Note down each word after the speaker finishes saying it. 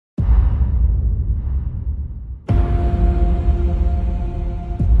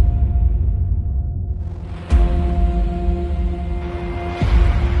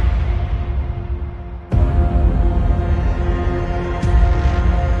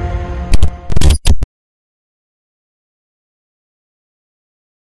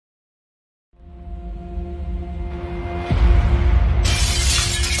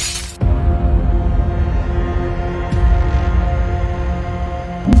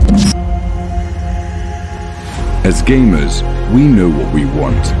As gamers, we know what we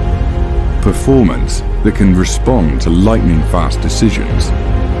want. Performance that can respond to lightning-fast decisions.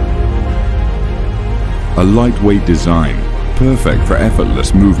 A lightweight design, perfect for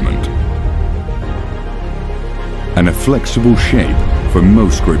effortless movement. And a flexible shape for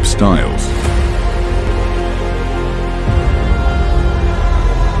most grip styles.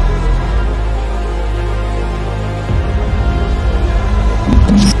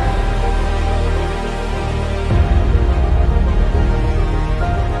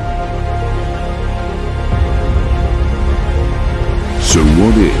 So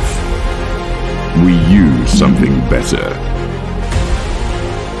what if we use something better?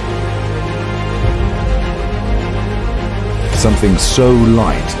 Something so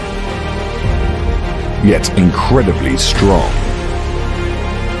light, yet incredibly strong.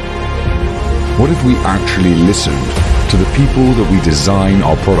 What if we actually listened to the people that we design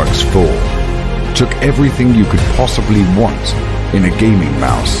our products for? Took everything you could possibly want in a gaming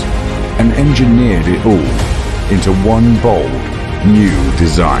mouse and engineered it all into one bold, new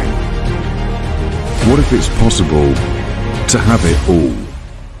design. What if it's possible to have it all?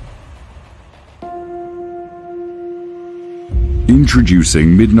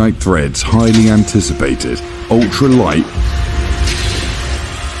 Introducing Midnight Thread's highly anticipated, ultra-light,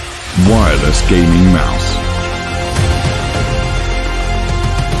 wireless gaming mouse.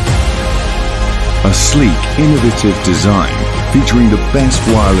 A sleek, innovative design featuring the best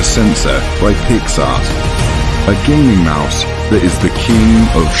wireless sensor by Pixart. A gaming mouse that is the king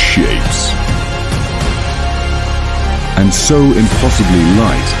of shapes. And so impossibly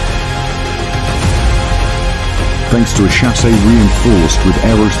light, thanks to a chassis reinforced with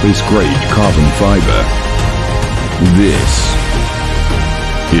aerospace-grade carbon fiber. This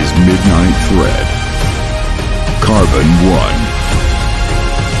is Midnight Thread Carbon 1.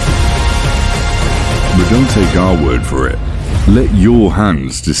 But don't take our word for it. Let your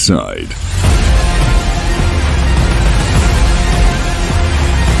hands decide.